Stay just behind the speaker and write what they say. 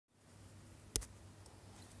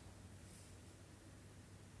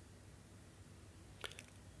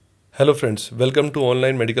Hello friends, welcome to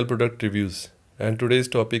online medical product reviews, and today's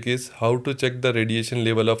topic is how to check the radiation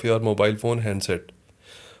level of your mobile phone handset.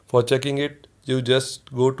 For checking it, you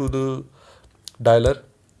just go to the dialer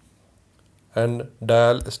and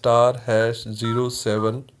dial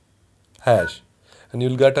 *#07# and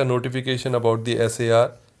you'll get a notification about the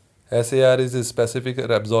SAR. SAR is a specific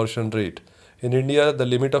absorption rate. In India, the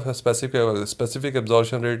limit of a specific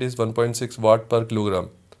absorption rate is 1.6 watt per kilogram,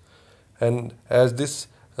 and as this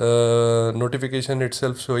notification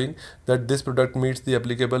itself showing that this product meets the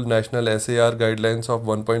applicable national SAR guidelines of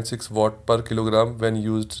 1.6 watt per kilogram when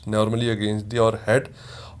used normally against your head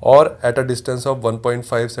or at a distance of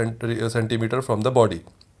 1.5 centimeter from the body.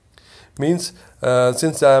 Means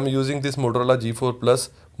since I am using this Motorola G4 Plus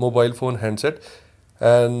mobile phone handset,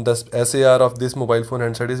 and the SAR of this mobile phone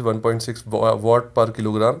handset is 1.6 watt per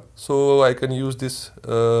kilogram, so I can use this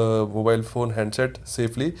mobile phone handset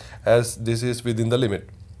safely as this is within the limit.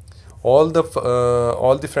 All the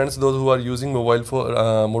friends, those who are using mobile phone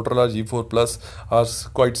Motorola G4 Plus, are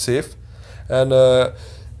quite safe, and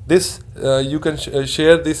you can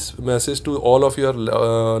share this message to all of your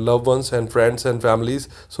loved ones and friends and families,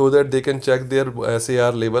 so that they can check their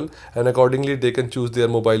SAR level and accordingly they can choose their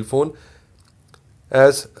mobile phone,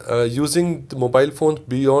 as using the mobile phones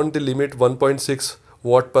beyond the limit 1.6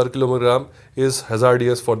 watt per kilogram is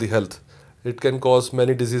hazardous for the health. It can cause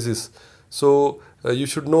many diseases. So you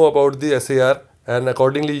should know about the SAR, and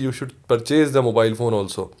accordingly you should purchase the mobile phone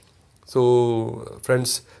also. So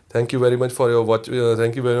friends, thank you very much for your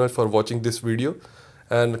thank you very much for watching this video,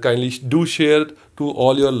 and kindly do share to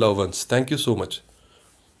all your loved ones. Thank you so much.